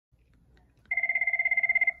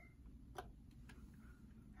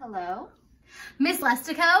Hello? Miss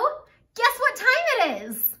Lestico, guess what time it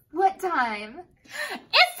is? What time?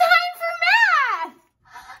 It's time for math!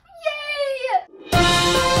 Yay!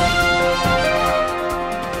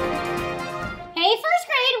 Hey, first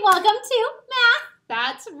grade, welcome to math.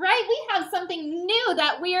 That's right. We have something new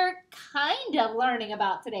that we're kind of learning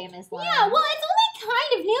about today, Miss Lynn. Yeah, well, it's only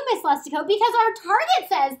kind of new, Miss Lestico, because our target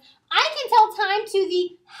says I can tell time to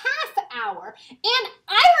the half hour. And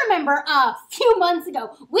I remember a few months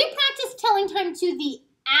ago, we practiced telling time to the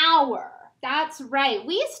hour. That's right.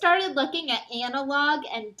 We started looking at analog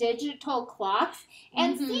and digital clocks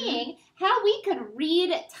and seeing how we could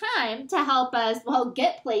read time to help us,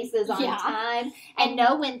 get places on time and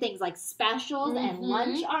know when things like specials and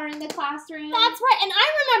lunch are in the classroom. That's right. And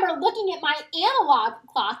I remember looking at my analog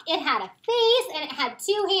clock. It had a face and it had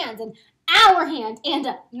two hands, an hour hand and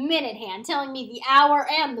a minute hand, telling me the hour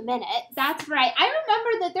and the minute. That's right. I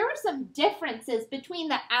remember that there were some differences between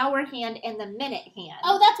the hour hand and the minute hand.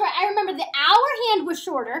 Oh, that's right. I remember the hour hand was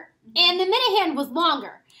shorter and the minute hand was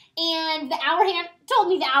longer. And the hour hand told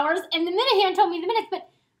me the hours and the minute hand told me the minutes. But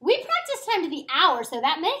we practiced time to the hour, so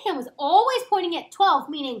that minute hand was always pointing at 12,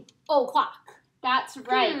 meaning o'clock. That's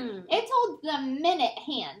right. It told the minute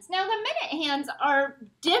hands. Now, the minute hands are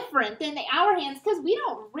different than the hour hands because we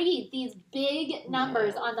don't read these big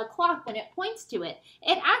numbers on the clock when it points to it.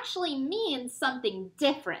 It actually means something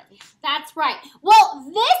different. That's right. Well,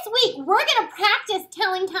 this week, we're going to practice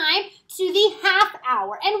telling time to the half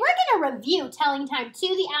hour. And we're going to review telling time to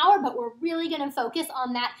the hour, but we're really going to focus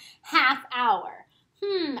on that half hour.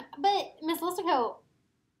 But, Miss Lestico,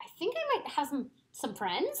 I think I might have some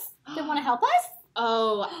friends that want to help us.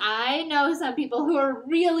 Oh, I know some people who are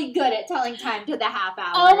really good at telling time to the half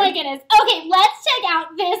hour. Oh my goodness. Okay, let's check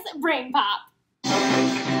out this brain pop.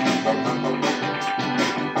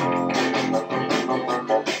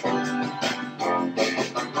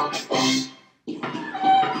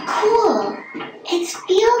 Cool. It's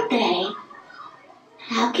field day.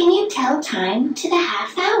 How can you tell time to the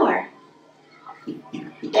half hour?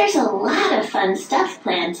 There's a lot of fun stuff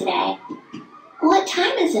planned today. What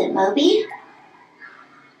time is it, Moby?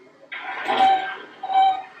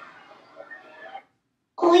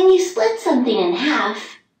 When you split something in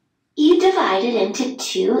half, you divide it into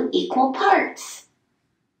two equal parts.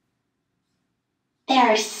 There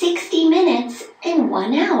are 60 minutes in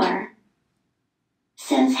 1 hour.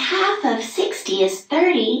 Since half of 60 is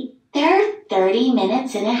 30, there are 30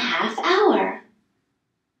 minutes in a half hour.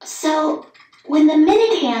 So, when the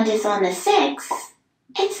minute hand is on the 6,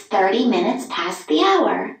 it's 30 minutes past the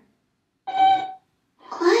hour.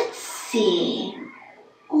 Let's see.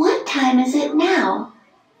 What time is it now?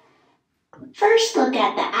 First, look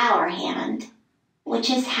at the hour hand, which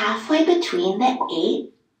is halfway between the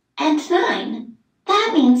 8 and 9.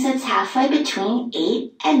 That means it's halfway between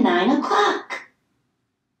 8 and 9 o'clock.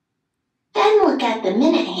 Then look at the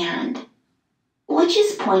minute hand, which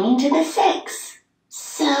is pointing to the 6.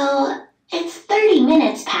 So, it's 30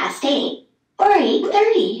 minutes past 8, or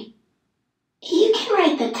 8:30. You can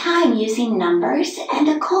write the time using numbers and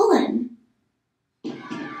a colon.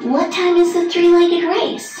 What time is the three-legged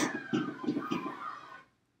race?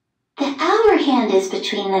 The hour hand is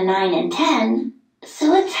between the 9 and 10,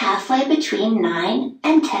 so it's halfway between 9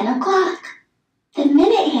 and 10 o'clock. The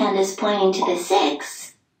minute hand is pointing to the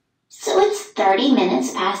 6, so it's 30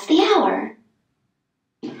 minutes past the hour.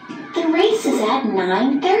 The race is at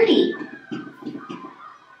 9:30.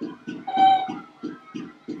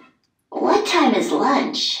 What time is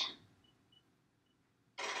lunch?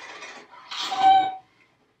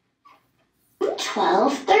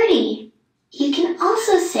 $12:30. You can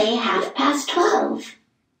also say 12:30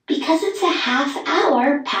 because it's a half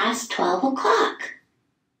hour past 12 o'clock.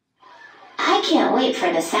 I can't wait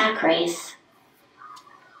for the sack race.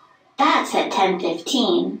 That's at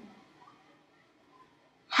 10:15.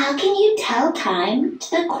 How can you tell time to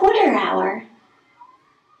the quarter hour?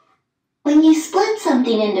 When you split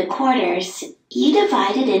something into quarters, you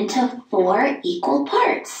divide it into 4 equal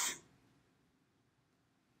parts.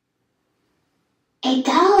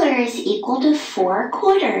 $1 is equal to 4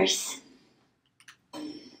 quarters.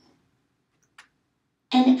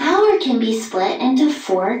 An hour can be split into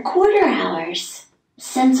 4 quarter hours.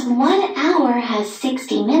 Since 1 hour has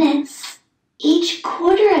 60 minutes, each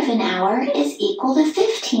quarter of an hour is equal to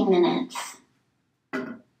 15 minutes.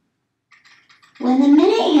 When the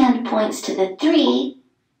minute hand points to the 3,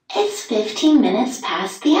 it's 15 minutes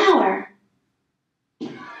past the hour.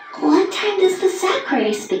 What time does the sack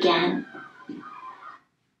race begin?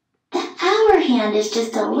 The hour hand is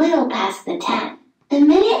just a little past the 10. The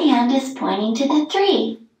minute hand is pointing to the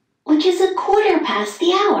 3, which is a quarter past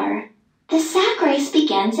the hour. The sack race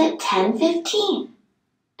begins at 10:15.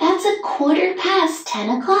 That's a quarter past 10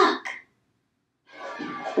 o'clock.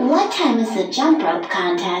 What time is the jump rope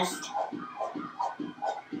contest?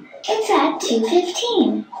 It's at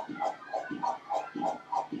 2:15.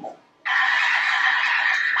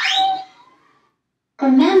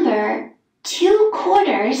 Remember, 2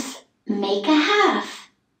 quarters make a half.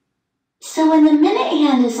 So when the minute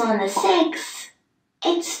hand is on the 6,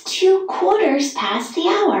 it's 2 quarters past the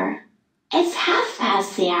hour. It's half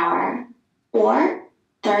past the hour, or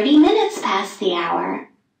 30 minutes past the hour.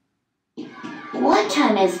 What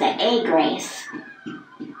time is the egg race?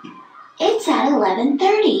 It's at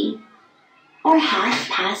 11:30, or half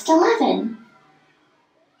past 11.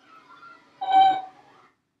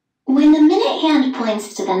 When the minute hand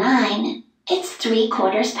points to the 9, it's 3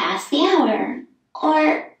 quarters past the hour,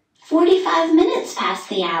 or 45 minutes past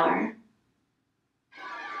the hour.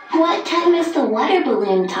 What time is the water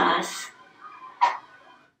balloon toss?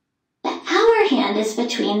 The hour hand is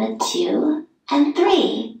between the 2 and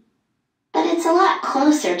 3, but it's a lot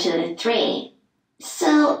closer to the 3.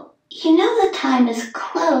 So, you know the time is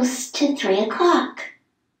close to 3 o'clock.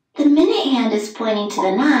 The minute hand is pointing to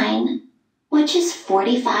the 9, which is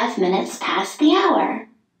 45 minutes past the hour.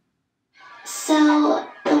 So,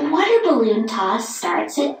 the water balloon toss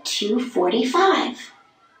starts at 2:45.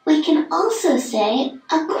 We can also say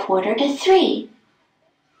a quarter to 3.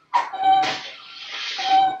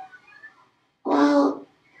 Well,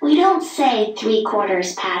 we don't say 3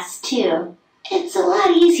 quarters past 2. It's a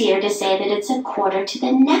lot easier to say that it's a quarter to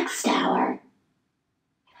the next hour.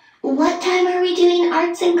 What time are we doing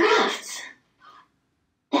arts and crafts?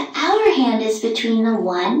 The hour hand is between the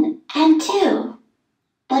 1 and 2,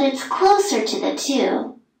 but it's closer to the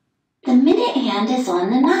 2. The minute hand is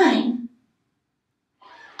on the 9.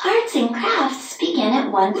 Arts and crafts begin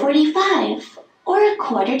at 1:45, or a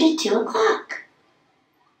quarter to 2 o'clock.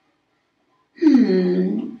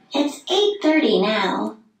 It's 8:30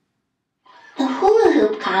 now. The hula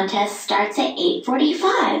hoop contest starts at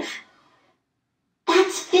 8:45.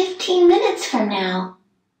 That's 15 minutes from now.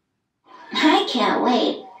 I can't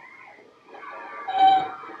wait.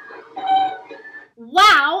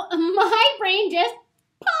 Wow, my brain just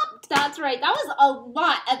popped. That's right. That was a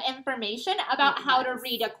lot of information about how to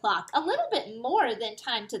read a clock. A little bit more than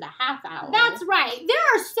time to the half hour. That's right.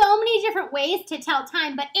 There are so many different ways to tell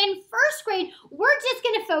time, but in first grade, we're just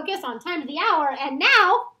going to focus on time to the hour, and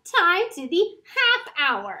now time to the half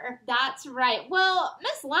hour. That's right. Well,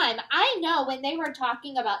 Miss Lime, I know when they were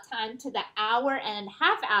talking about time to the hour and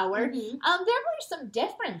half hour, there were some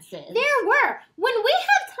differences. There were. When we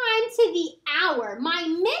have time to the hour, my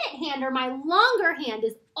minute hand or my longer hand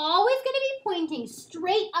is always going to be pointing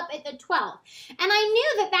straight up at the 12. And I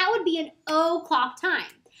knew that that would be an o'clock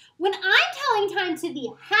time. When I'm telling time to the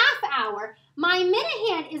half hour, my minute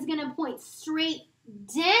hand is going to point straight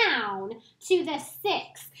down to the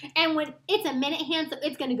 6. And when it's a minute hand, so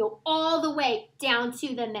it's going to go all the way down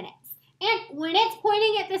to the minutes. And when it's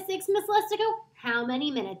pointing at the 6, Miss Lustico, how many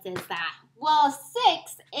minutes is that? Well,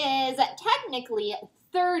 6 is technically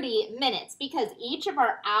 30 minutes because each of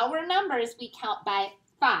our hour numbers we count by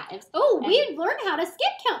 5. Oh, we learned how to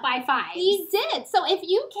skip count by 5. We did. So if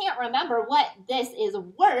you can't remember what this is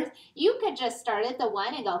worth, you could just start at the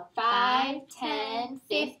 1 and go 5, 10,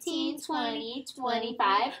 15, 20,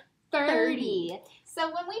 25, 30.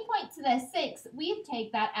 So when we point to the 6, we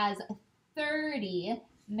take that as 30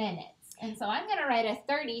 minutes. And so I'm going to write a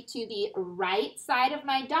 30 to the right side of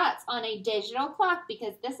my dots on a digital clock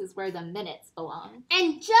because this is where the minutes belong.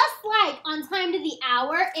 And just like on time to the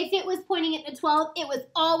hour, if it was pointing at the 12, it was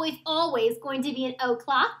always going to be an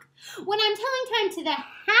o'clock. When I'm telling time to the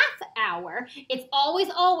half hour, it's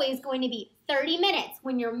always going to be 30 minutes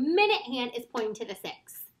when your minute hand is pointing to the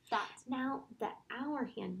 6. That's now the hour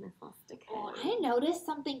hand, Miss Lustico. Oh, I noticed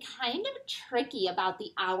something kind of tricky about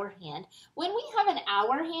the hour hand. When we have an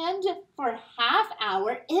hour hand for half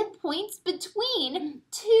hour, it points between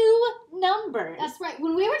 2 numbers. That's right.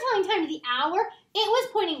 When we were telling time to the hour, it was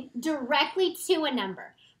pointing directly to a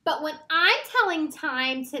number. But when I'm telling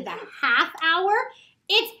time to the half hour,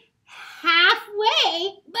 it's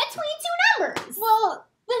halfway between 2 numbers. Well,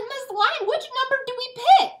 then Miss Lime, which number do we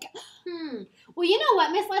pick? Well, you know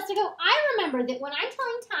what, Miss Lustico? I remember that when I'm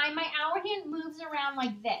telling time, my hour hand moves around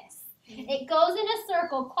like this. It goes in a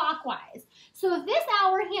circle clockwise. So if this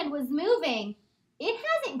hour hand was moving, it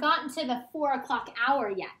hasn't gotten to the 4 o'clock hour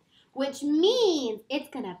yet, which means it's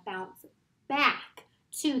going to bounce back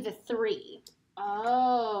to the 3.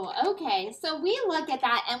 Oh, okay. So we look at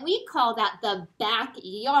that and we call that the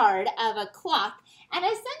backyard of a clock. And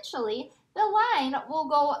essentially, the line will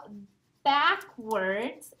go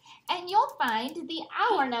backwards and you'll find the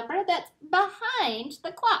hour number that's behind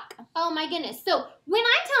the clock. Oh my goodness. So when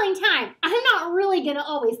I'm telling time, I'm not really going to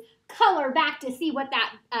always color back to see what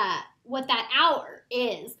that hour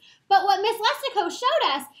is. But what Miss Lestico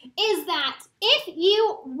showed us is that if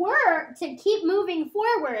you were to keep moving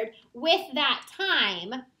forward with that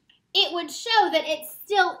time, it would show that it's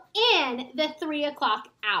still in the 3 o'clock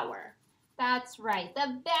hour. That's right.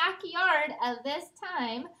 The backyard of this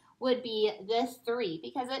time would be this 3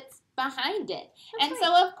 because it's behind it. That's and right.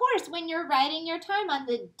 so, of course, when you're writing your time on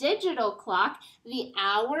the digital clock, the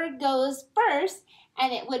hour goes first,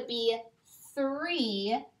 and it would be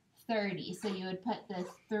 3:30. So you would put the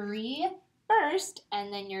 3 first,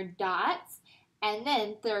 and then your dots, and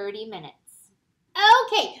then 30 minutes.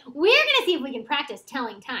 Okay, we're going to see if we can practice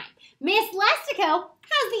telling time. Miss Lestico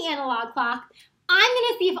has the analog clock. I'm going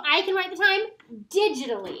to see if I can write the time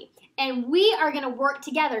digitally. And we are going to work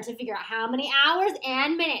together to figure out how many hours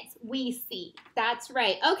and minutes we see. That's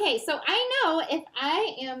right. Okay, so I know if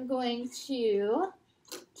I am going to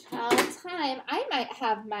tell time, I might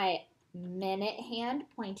have my minute hand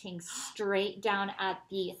pointing straight down at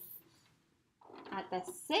the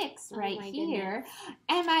 6 right here.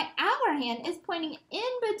 And my hour hand is pointing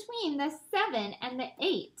in between the 7 and the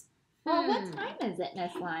 8. Well, what time is it,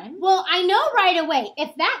 Miss Lime? Well, I know right away,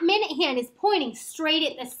 if that minute hand is pointing straight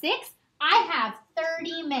at the 6, I have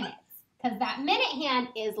 30 minutes. Because that minute hand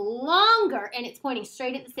is longer and it's pointing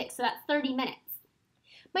straight at the 6, so that's 30 minutes.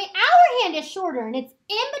 My hour hand is shorter and it's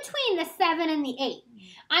in between the 7 and the 8.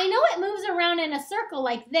 I know it moves around in a circle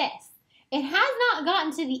like this. It has not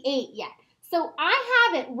gotten to the 8 yet. So I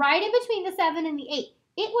have it right in between the 7 and the 8.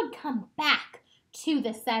 It would come back to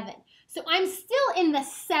the 7. So I'm still in the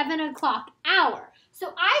 7 o'clock hour.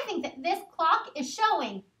 So I think that this clock is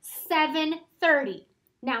showing 7:30.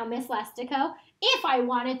 Now, Miss Lestico, if I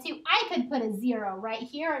wanted to, I could put a 0 right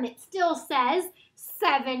here and it still says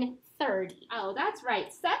 7:30. Oh, that's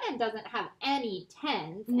right. 7 doesn't have any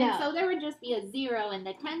tens. No. And so there would just be a 0 in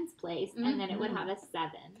the tens place, and then it would have a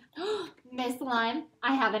 7. Miss Lime,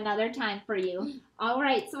 I have another time for you. All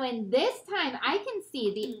right, so in this time, I can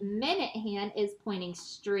see the minute hand is pointing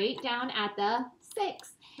straight down at the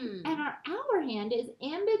 6. And our hour hand is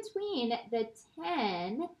in between the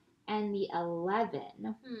 10 and the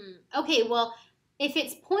 11. Okay, well, if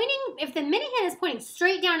the minute hand is pointing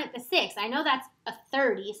straight down at the 6, I know that's a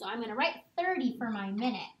 30, so I'm going to write 30 for my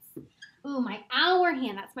minutes. Ooh, my hour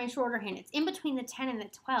hand, that's my shorter hand. It's in between the 10 and the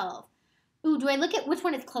 12. Ooh, do I look at which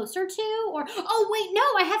one it's closer to? Or, oh, wait, no,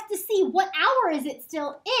 I have to see what hour is it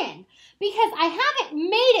still in. Because I haven't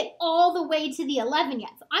made it all the way to the 11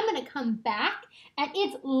 yet. So I'm going to come back, and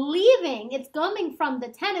it's coming from the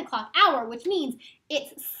 10 o'clock hour, which means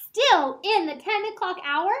it's still in the 10 o'clock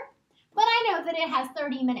hour. But I know that it has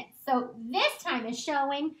 30 minutes. So this time is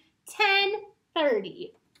showing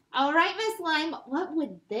 10:30. All right, Miss Lime, what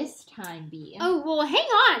would this time be? Oh, well, hang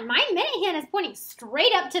on. My minute hand is pointing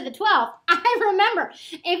straight up to the 12. I remember,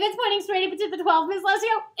 if it's pointing straight up to the 12, Miss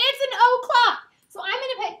Lestico, it's an o'clock. So I'm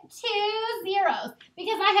going to put 2 zeros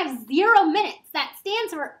because I have 0 minutes. That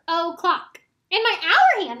stands for o'clock. And my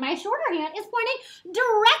hour hand, my shorter hand, is pointing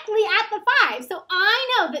directly at the 5. So I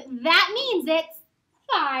know that means it's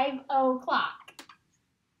 5 o'clock.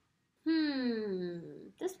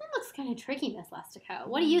 This one looks kind of tricky, Miss Lestico.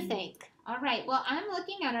 What do you think? All right, well, I'm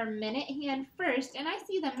looking at our minute hand first, and I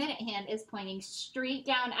see the minute hand is pointing straight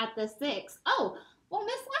down at the 6. Oh, well,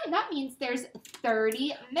 Miss Lime, that means there's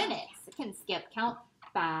 30 minutes. I can skip count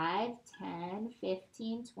 5, 10,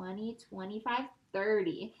 15, 20, 25,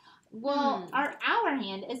 30. Well, our hour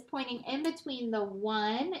hand is pointing in between the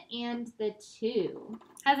 1 and the 2.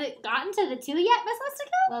 Has it gotten to the 2 yet, Miss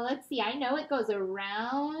Lestico? Well, let's see. I know it goes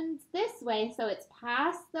around this way, so it's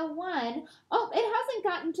past the 1. Oh, it hasn't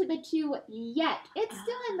gotten to the 2 yet. It's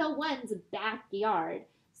still in the 1's backyard.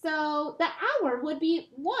 So the hour would be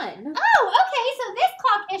 1. Oh, okay. So this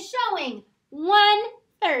clock is showing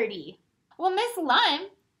 1:30. Well, Miss Lime,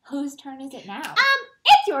 whose turn is it now?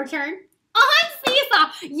 It's your turn. On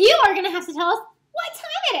Seesaw, you are going to have to tell us what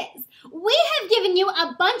time it is. We have given you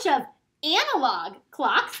a bunch of analog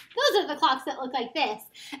clocks. Those are the clocks that look like this.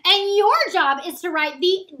 And your job is to write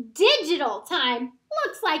the digital time.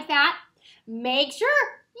 Looks like that. Make sure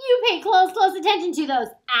you pay close attention to those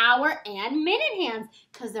hour and minute hands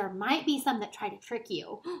because there might be some that try to trick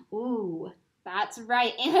you. Ooh. That's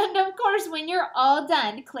right. And of course, when you're all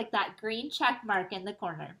done, click that green check mark in the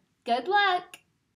corner. Good luck.